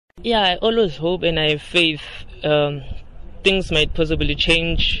Yeah, I always hope and I have faith. Things might possibly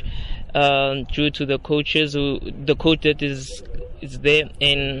change due to the the coach that is there,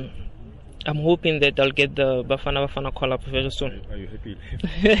 and I'm hoping that I'll get the Bafana Bafana call up very soon. Are you happy?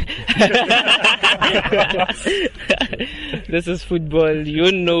 This is football. You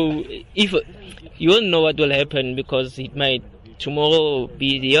don't know what will happen, because it might tomorrow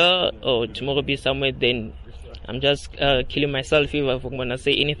be here or tomorrow be somewhere. Then I'm just killing myself if I'm gonna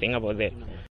say anything about that.